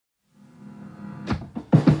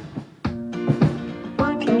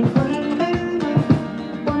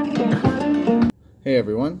Hey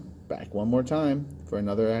everyone, back one more time for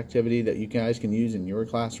another activity that you guys can use in your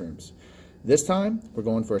classrooms. This time we're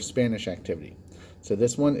going for a Spanish activity. So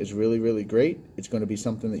this one is really great. It's going to be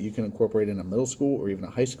something that you can incorporate in a middle school or even a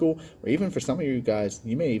high school, or even for some of you guys,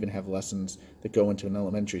 you may even have lessons that go into an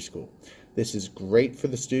elementary school. This is great for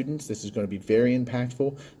the students. This is going to be very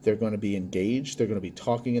impactful. They're going to be engaged. They're going to be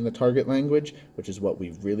talking in the target language, which is what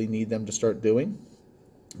we really need them to start doing.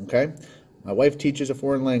 Okay? My wife teaches a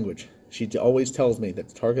foreign language. She always tells me that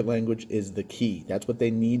the target language is the key. That's what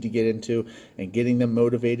they need to get into, and getting them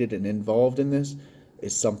motivated and involved in this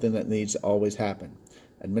is something that needs to always happen.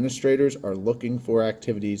 Administrators are looking for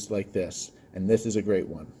activities like this, and this is a great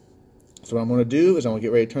one. So what I'm going to do is I'm going to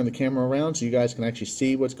get ready to turn the camera around so you guys can actually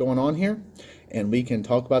see what's going on here, and we can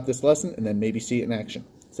talk about this lesson and then maybe see it in action.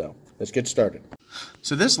 So let's get started.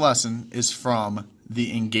 So this lesson is from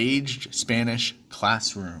the Engaged Spanish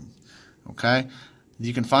Classroom. Okay?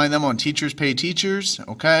 You can find them on Teachers Pay Teachers,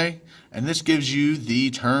 okay? And this gives you the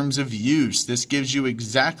terms of use. This gives you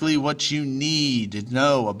exactly what you need to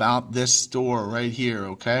know about this store right here,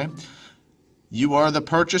 okay? You are the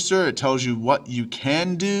purchaser. It tells you what you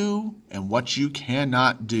can do and what you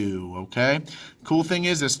cannot do, okay? Cool thing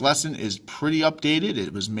is this lesson is pretty updated.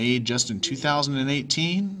 It was made just in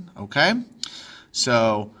 2018, okay?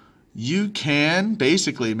 So you can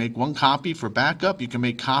basically make one copy for backup. You can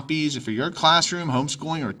make copies for your classroom,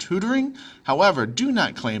 homeschooling, or tutoring. However, do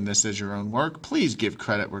not claim this as your own work. Please give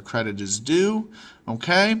credit where credit is due,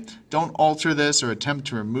 okay? Don't alter this or attempt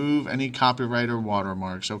to remove any copyright or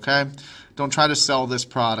watermarks, okay? Don't try to sell this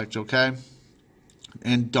product, okay?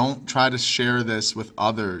 And don't try to share this with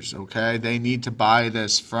others, okay? They need to buy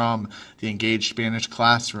this from the Engaged Spanish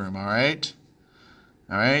Classroom, all right?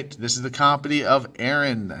 All right, this is the copy of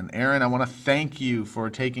Aaron. And Aaron, I want to thank you for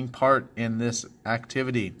taking part in this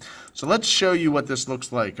activity. So let's show you what this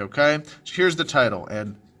looks like, okay? So here's the title.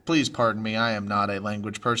 And please pardon me, I am not a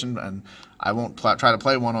language person, and I won't try to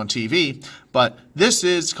play one on TV. But this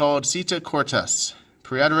is called Citas, Cortas,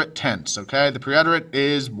 preiterite tense, okay? The preiterite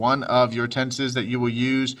is one of your tenses that you will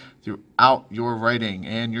use throughout your writing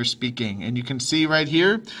and your speaking. And you can see right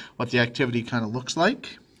here what the activity kind of looks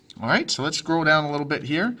like. All right, so let's scroll down a little bit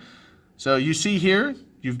here. So you see here,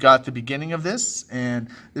 you've got the beginning of this, and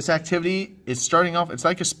this activity is starting off, it's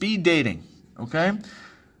like a speed dating, okay?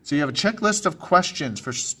 So you have a checklist of questions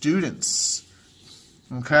for students,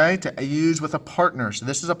 okay, to use with a partner. So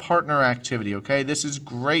this is a partner activity, okay? This is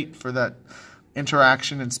great for that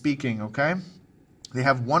interaction and speaking, okay? They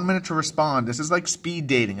have 1 minute to respond. This is like speed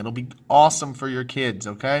dating. It'll be awesome for your kids,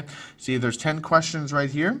 okay? See, there's 10 questions right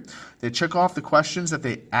here. They check off the questions that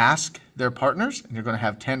they ask their partners, and you're going to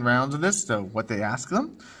have 10 rounds of this, so what they ask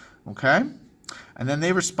them, okay? And then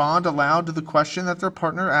they respond aloud to the question that their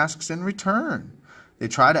partner asks in return. They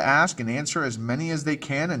try to ask and answer as many as they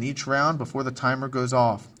can in each round before the timer goes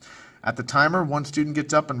off. At the timer, one student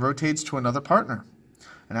gets up and rotates to another partner.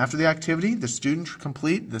 And after the activity, the students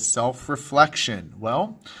complete the self-reflection.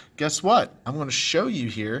 Well, guess what? I'm going to show you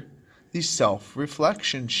here the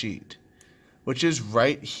self-reflection sheet, which is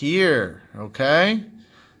right here, okay?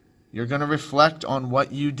 You're going to reflect on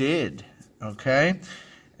what you did, okay?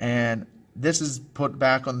 And this is put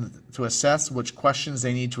back on to assess which questions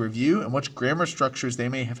they need to review and which grammar structures they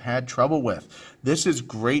may have had trouble with. This is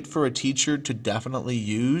great for a teacher to definitely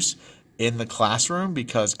use in the classroom,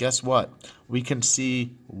 because guess what? We can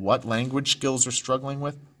see what language skills they're struggling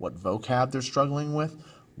with, what vocab they're struggling with,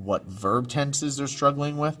 what verb tenses they're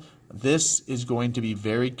struggling with. This is going to be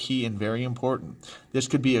very key and very important. This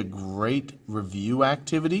could be a great review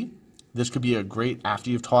activity. This could be a great,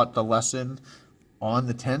 after you've taught the lesson on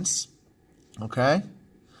the tense, okay,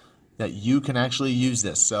 that you can actually use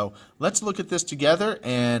this. So let's look at this together,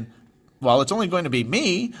 and while it's only going to be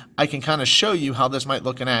me, I can kind of show you how this might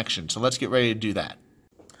look in action. So let's get ready to do that.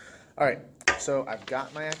 All right, so I've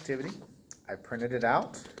got my activity. I printed it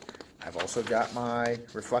out. I've also got my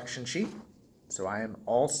reflection sheet. So I am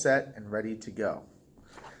all set and ready to go.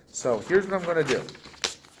 So here's what I'm going to do.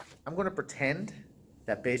 I'm going to pretend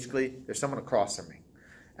that basically there's someone across from me,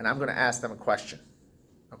 and I'm going to ask them a question.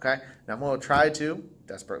 Okay? Now I'm going to try to,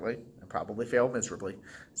 desperately, probably fail miserably,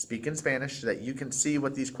 speak in Spanish so that you can see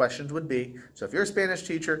what these questions would be. So if you're a Spanish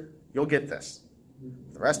teacher, you'll get this.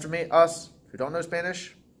 The rest of us who don't know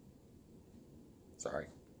Spanish, sorry.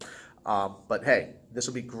 But hey, this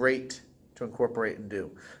will be great to incorporate and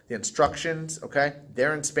do. The instructions, okay,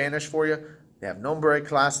 they're in Spanish for you. They have nombre,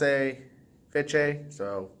 clase, fecha,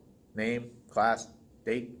 so name, class,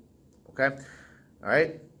 date, okay? All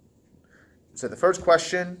right? So the first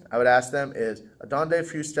question I would ask them is, ¿A dónde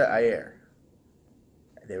fuiste ayer?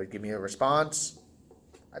 They would give me a response.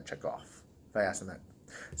 I'd check off. if I ask them that.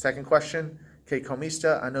 Second question, ¿Qué comiste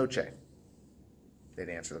anoche? They'd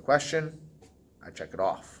answer the question. I check it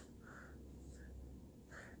off.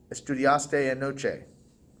 ¿Estudiaste anoche?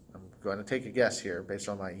 I'm going to take a guess here based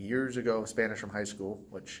on my years ago of Spanish from high school,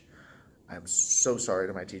 which I'm so sorry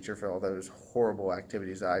to my teacher for all those horrible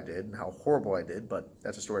activities I did and how horrible I did, but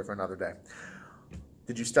that's a story for another day.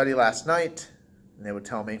 Did you study last night? And they would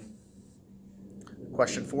tell me.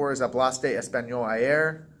 Question 4 is ¿Hablaste español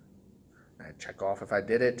ayer? I check off if I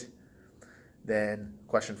did it. Then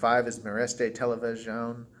question 5 is ¿Miraste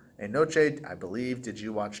televisión anoche? I believe, did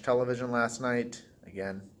you watch television last night?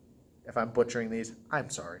 Again, if I'm butchering these, I'm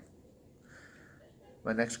sorry.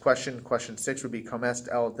 My next question, question 6 would be ¿Comeste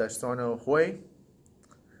el desayuno hoy?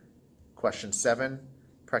 Question 7,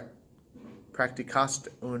 ¿Practicaste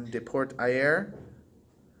un deporte ayer?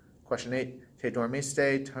 Question 8, ¿Te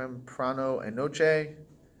dormiste temprano anoche?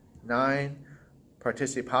 9,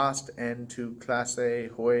 ¿Participaste en tu clase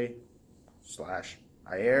hoy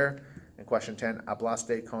 / ayer? And question 10,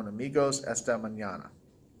 ¿Hablaste con amigos esta mañana?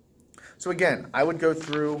 So again, I would go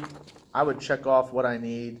through, I would check off what I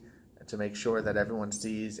need to make sure that everyone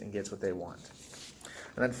sees and gets what they want.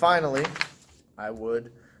 And then finally, I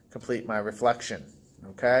would complete my reflection,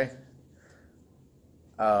 okay?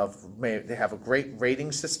 They have a great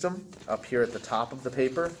rating system up here at the top of the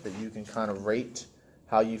paper that you can kind of rate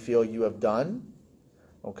how you feel you have done,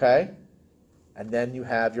 okay? And then you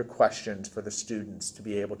have your questions for the students to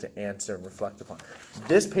be able to answer and reflect upon.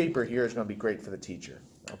 This paper here is going to be great for the teacher,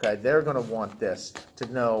 okay? They're going to want this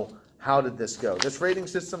to know, how did this go? This rating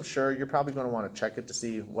system, sure, you're probably going to want to check it to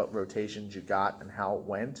see what rotations you got and how it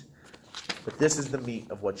went. But this is the meat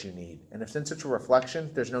of what you need. And since it's a reflection,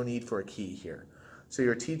 there's no need for a key here. So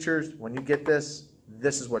your teachers, when you get this,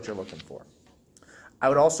 this is what you're looking for. I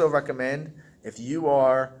would also recommend, if you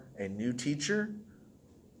are a new teacher,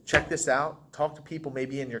 check this out. Talk to people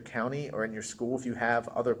maybe in your county or in your school if you have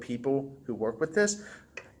other people who work with this,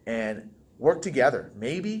 and work together.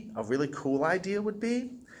 Maybe a really cool idea would be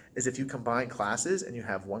is if you combine classes and you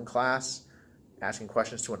have one class asking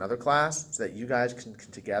questions to another class so that you guys can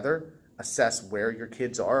together assess where your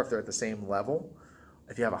kids are, if they're at the same level.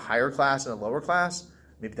 If you have a higher class and a lower class,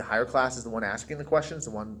 maybe the higher class is the one asking the questions,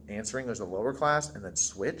 the one answering is the lower class, and then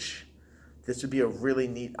switch. This would be a really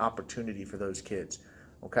neat opportunity for those kids,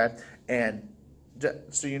 okay? And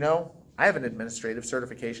so you know, I have an administrative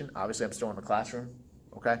certification. Obviously, I'm still in the classroom,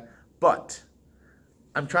 okay? But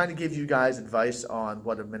I'm trying to give you guys advice on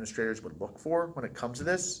what administrators would look for when it comes to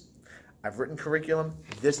this. I've written curriculum.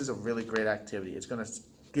 This is a really great activity. It's going to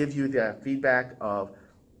give you the feedback of,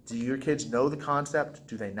 do your kids know the concept?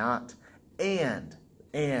 Do they not? And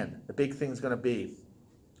the big thing is going to be,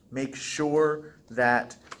 make sure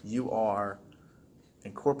that you are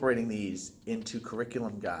incorporating these into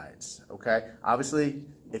curriculum guides, okay? Obviously,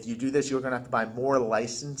 if you do this, you're going to have to buy more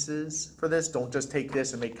licenses for this. Don't just take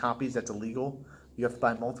this and make copies. That's illegal. You have to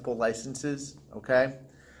buy multiple licenses, okay?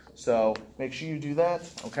 So make sure you do that,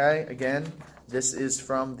 okay? Again, this is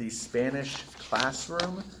from the Spanish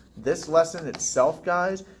classroom. This lesson itself,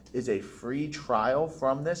 guys, is a free trial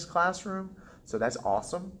from this classroom. So that's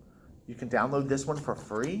awesome. You can download this one for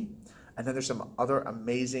free. And then there's some other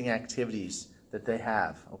amazing activities that they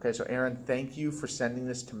have. Okay, so Aaron, thank you for sending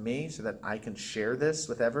this to me so that I can share this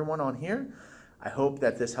with everyone on here. I hope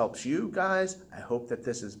that this helps you guys. I hope that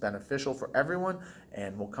this is beneficial for everyone,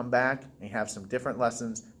 and we'll come back and have some different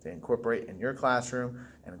lessons to incorporate in your classroom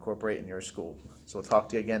and incorporate in your school. So we'll talk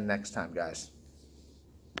to you again next time, guys.